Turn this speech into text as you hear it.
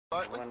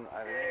Yeah,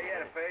 you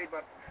had a feed,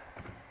 but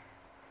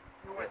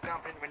you always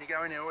dump in, when you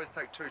go in there, always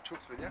take 2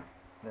 chooks with you.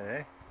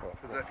 Yeah.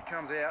 Because if he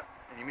comes out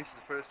and he misses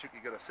the first chook,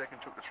 you've got a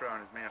second chook to throw in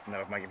his mouth. And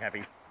that'll make him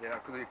happy. Yeah,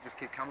 because he'll just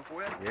keep coming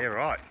for you. Yeah,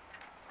 right.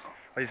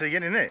 Oh, so you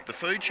getting in there? The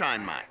food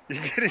chain, mate.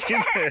 You're getting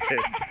in there.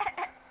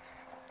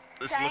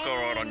 This look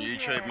alright on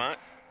YouTube, mate.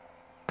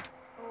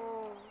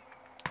 Oh.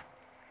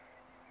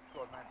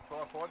 Squad, mate.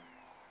 Tripod.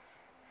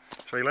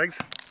 3 legs?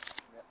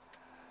 Yep.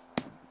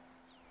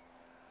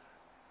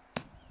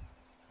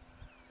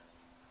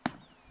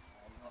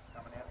 He's not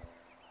coming out.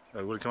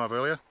 Oh, would it come up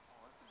earlier?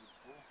 Oh, that's a good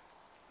score.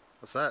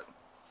 What's that?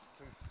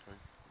 2.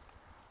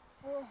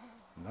 Oh.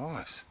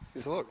 Nice.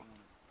 Just look.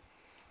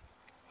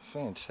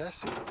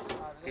 Fantastic. Over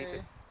there.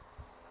 Is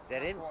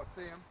that him? Quite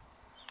see him.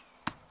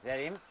 Is that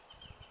him?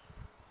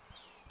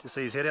 Just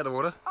see his head out the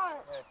water?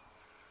 Oh. Yeah.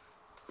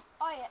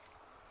 Oh yeah.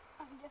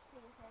 I can just see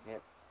his head.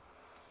 Yep.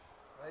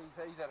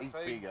 He's had a He's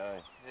feed. big, eh?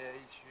 Yeah,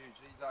 he's huge.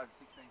 He's over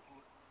 16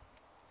 foot.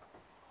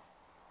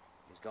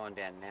 He's gone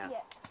down now.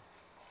 Yeah.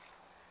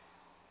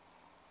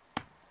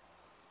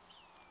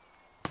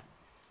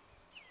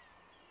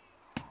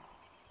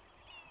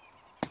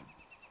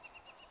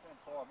 Spent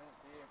 5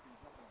 minutes here if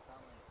he's not going to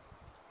come in.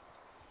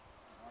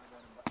 Don't worry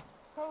about him, but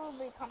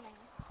Probably coming.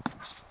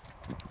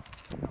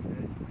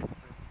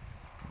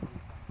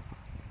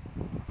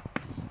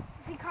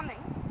 Is he coming?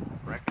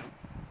 Reckon.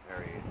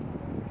 There he is.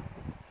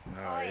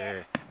 Oh, Oh, yeah.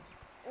 yeah.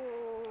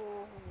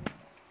 Oh.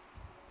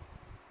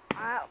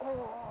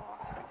 Oh.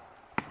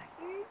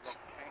 Huge.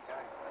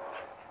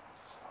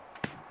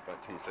 Wait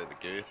till you see the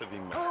girth of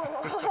him, mate.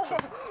 Oh.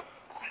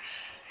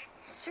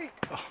 Shoot.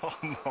 Oh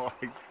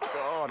my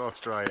God,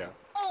 Australia.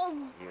 Oh.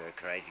 You were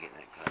crazy getting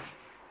that close.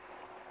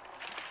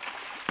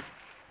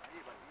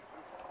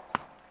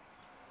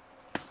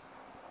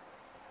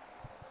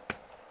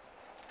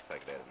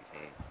 Take it out of his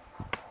hand.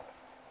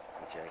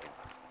 You're joking.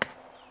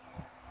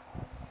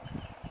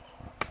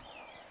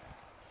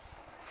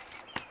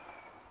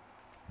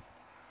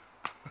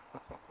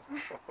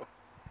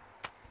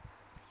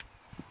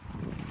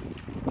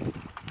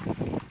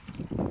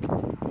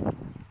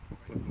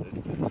 It's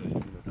just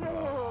easy.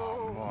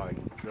 Oh my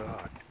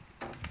God.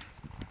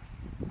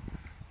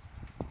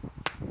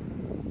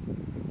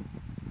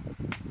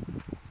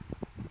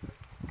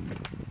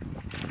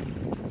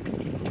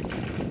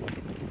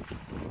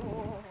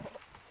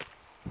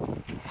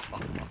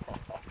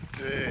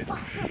 Dude,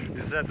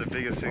 is that the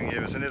biggest thing you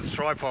ever seen? It's a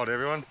tripod,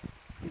 everyone.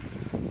 You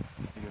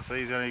can see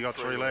he's only got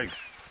 3 legs.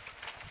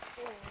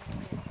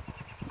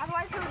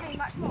 Otherwise it would be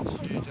much more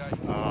quick.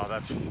 Oh,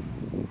 that's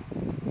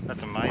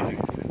amazing.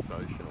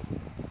 Sensational.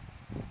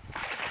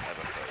 Have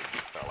a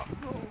feed, fella.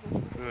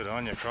 Good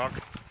on you, Croc.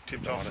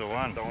 Tipped off to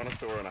 1.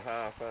 Dinosaur and a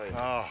half, eh?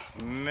 Oh,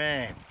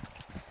 man.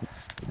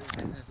 he's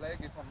missing his leg.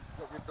 He's got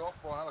ripped off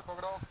by another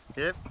crocodile.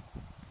 Yep.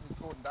 He's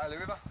caught in Daly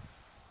River.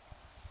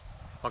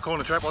 I caught in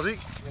the trap, was he? Yeah,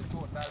 he's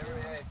caught in Daly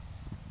River, yeah.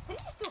 Did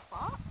he still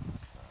fart?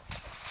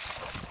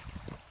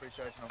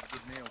 Appreciation of a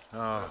good meal.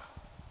 Oh.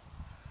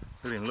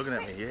 Look at him looking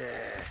at me,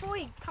 yeah. Before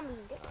he comes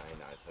and gets No, he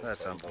knows he's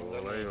That's feeding, doesn't he?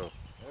 unbelievable.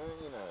 Oh,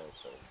 you know,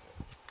 so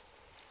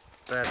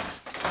That's...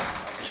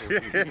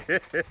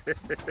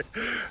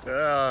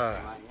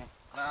 Ah.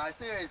 No, I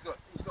see he's got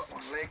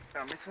 1 leg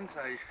missing, so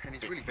and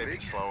he's really bit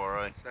big. slower,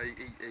 eh? So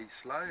he's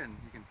slow, and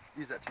you can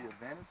use that to your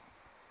advantage.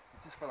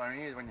 It's just following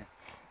here when you.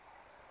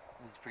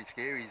 He's pretty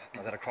scary. He's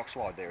Is that a croc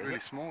slide there, really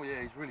is it? small.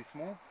 Yeah, he's really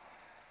small.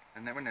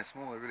 And then when they're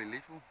small, they're really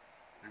lethal.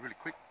 They're really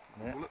quick.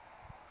 Yeah. Bullet.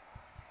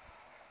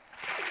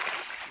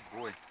 Good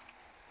boy.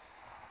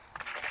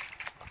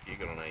 You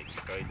got an easy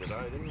feed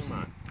today, didn't you,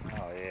 mate?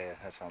 Oh yeah,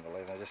 that's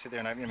unbelievable. Just sit there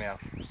and open your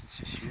mouth. It's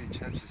just huge.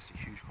 That's just a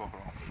huge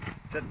crocodile.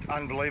 Is that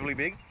unbelievably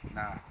big?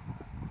 Nah.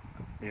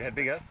 You had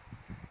bigger?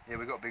 Yeah,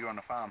 we got bigger on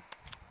the farm.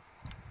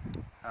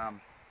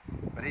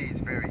 But he's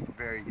very,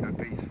 very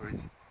obese for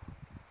his.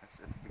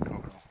 That's a big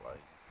crocodile.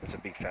 It's a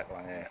big fat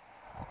one, yeah.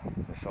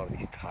 The size of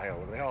his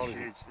tail. Look, how old is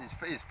he? Huge.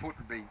 His foot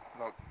would be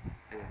like,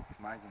 yeah, it's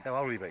amazing. How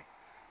old would he be?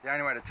 The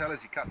only way to tell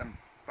is you cut them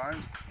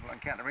bones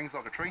and count the rings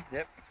like a tree.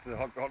 Yep, for the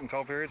hot and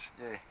cold periods.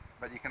 Yeah,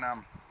 but you can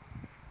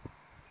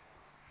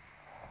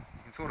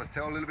sort of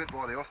tell a little bit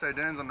by the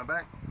osteoderms on the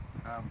back.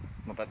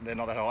 They're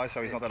not that high,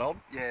 so he's not that old?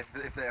 Yeah,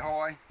 if they're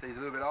high, he's a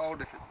little bit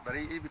old. But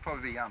he'd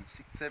probably be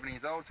 70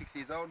 years old, 60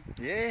 years old.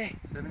 Yeah.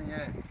 70,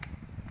 yeah.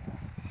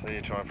 See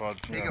your tripod,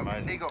 you're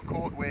amazing. He got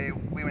caught where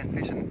we went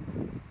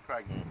fishing,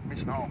 Craig,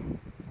 Mission Hole.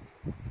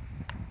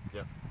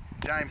 Yep.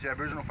 James, the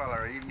Aboriginal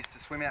fella, he used to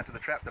swim out to the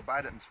trap to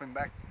bait it and swim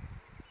back.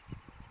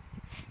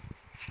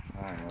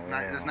 Oh,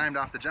 It was named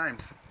after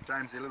James.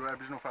 James, the little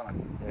Aboriginal fella.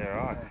 Yeah,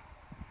 right. Yeah.